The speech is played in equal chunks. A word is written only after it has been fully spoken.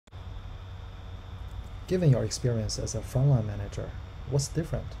Given your experience as a frontline manager, what's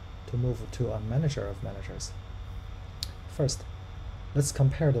different to move to a manager of managers? First, let's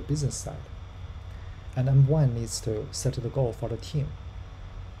compare the business side. An M1 needs to set the goal for the team,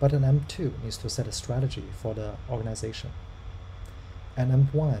 but an M2 needs to set a strategy for the organization. An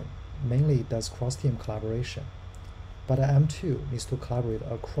M1 mainly does cross-team collaboration, but an M2 needs to collaborate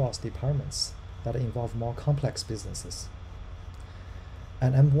across departments that involve more complex businesses.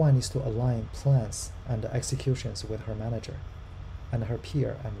 An M1 needs to align plans and executions with her manager and her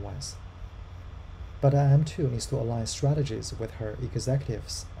peer M1s. But an M2 needs to align strategies with her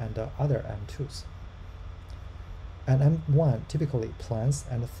executives and other M2s. An M1 typically plans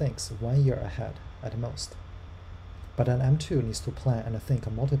and thinks 1 year ahead at most, but an M2 needs to plan and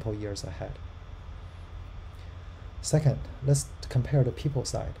think multiple years ahead. Second, let's compare the people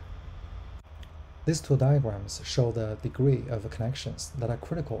side. These two diagrams show the degree of connections that are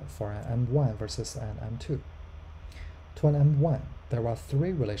critical for an M1 versus an M2. To an M1, there are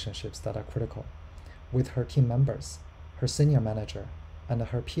 3 relationships that are critical with her team members, her senior manager, and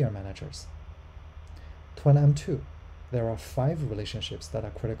her peer managers. To an M2, there are 5 relationships that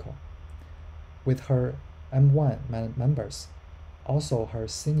are critical with her M1 members, also her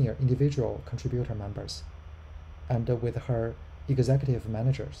senior individual contributor members, and with her executive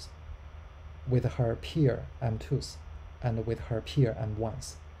managers, with her peer M2s, and with her peer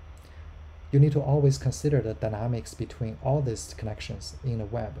M1s. You need to always consider the dynamics between all these connections in the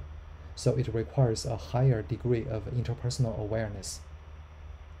web, so it requires a higher degree of interpersonal awareness.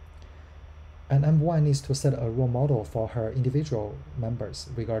 An M1 needs to set a role model for her individual members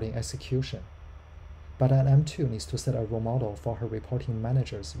regarding execution, but an M2 needs to set a role model for her reporting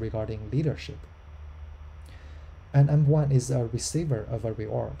managers regarding leadership. An M1 is a receiver of a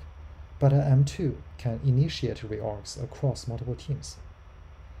reorg, but an M2 can initiate reorgs across multiple teams.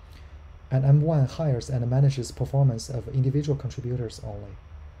 An M1 hires and manages performance of individual contributors only,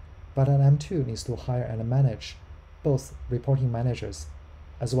 but an M2 needs to hire and manage both reporting managers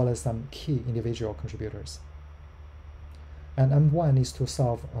as well as some key individual contributors. An M1 needs to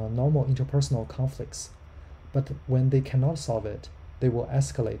solve normal interpersonal conflicts, but when they cannot solve it, they will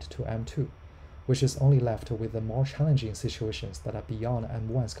escalate to M2, which is only left with the more challenging situations that are beyond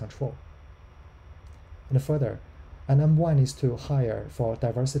M1's control. And further, an M1 needs to hire for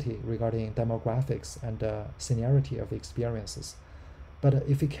diversity regarding demographics and seniority of experiences, but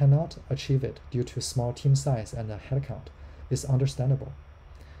if it cannot achieve it due to small team size and headcount, it's understandable.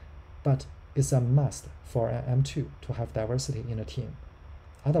 But it's a must for an M2 to have diversity in a team.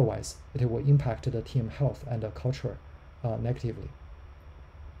 Otherwise, it will impact the team health and culture negatively.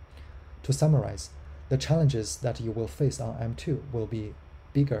 To summarize, the challenges that you will face on M2 will be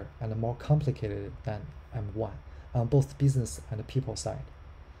bigger and more complicated than M1 on both business and people side.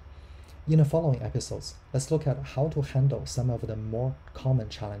 In the following episodes, let's look at how to handle some of the more common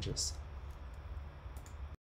challenges.